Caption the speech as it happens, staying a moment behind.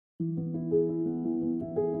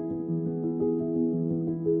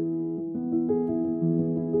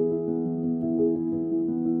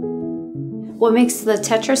What makes the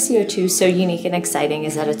Tetra CO2 so unique and exciting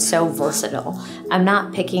is that it's so versatile. I'm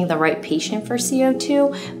not picking the right patient for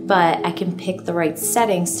CO2, but I can pick the right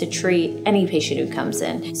settings to treat any patient who comes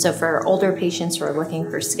in. So for older patients who are looking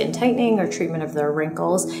for skin tightening or treatment of their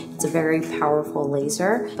wrinkles, it's a very powerful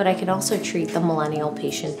laser, but I can also treat the millennial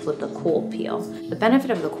patients with the CoolPeel. The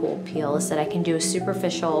benefit of the CoolPeel is that I can do a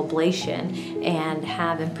superficial ablation and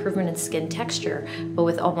have improvement in skin texture, but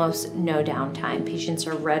with almost no downtime. Patients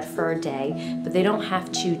are red for a day, but they don't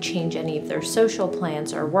have to change any of their social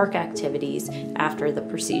plans or work activities after the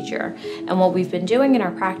procedure. And what we've been doing in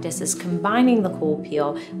our practice is combining the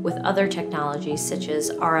CoolPeel with other technologies such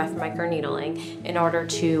as RF microneedling in order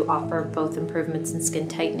to offer both improvements in skin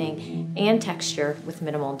tightening and texture with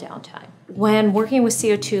minimal downtime. When working with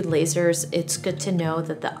CO2 lasers, it's good to know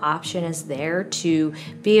that the option is there to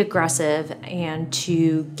be aggressive and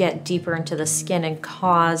to get deeper into the skin and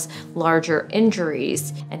cause larger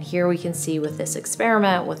injuries. And here we can see with this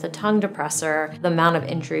experiment with a tongue depressor, the amount of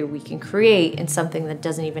injury we can create in something that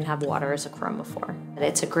doesn't even have water as a chromophore. And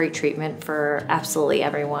it's a great treatment for absolutely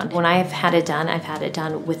everyone. When I've had it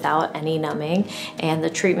done without any numbing, and the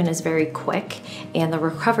treatment is very quick and the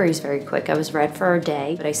recovery is very quick. I was red for a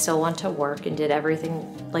day, but I still went to work and did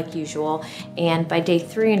everything like usual. And by day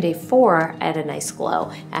 3 and day 4, I had a nice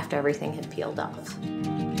glow after everything had peeled off.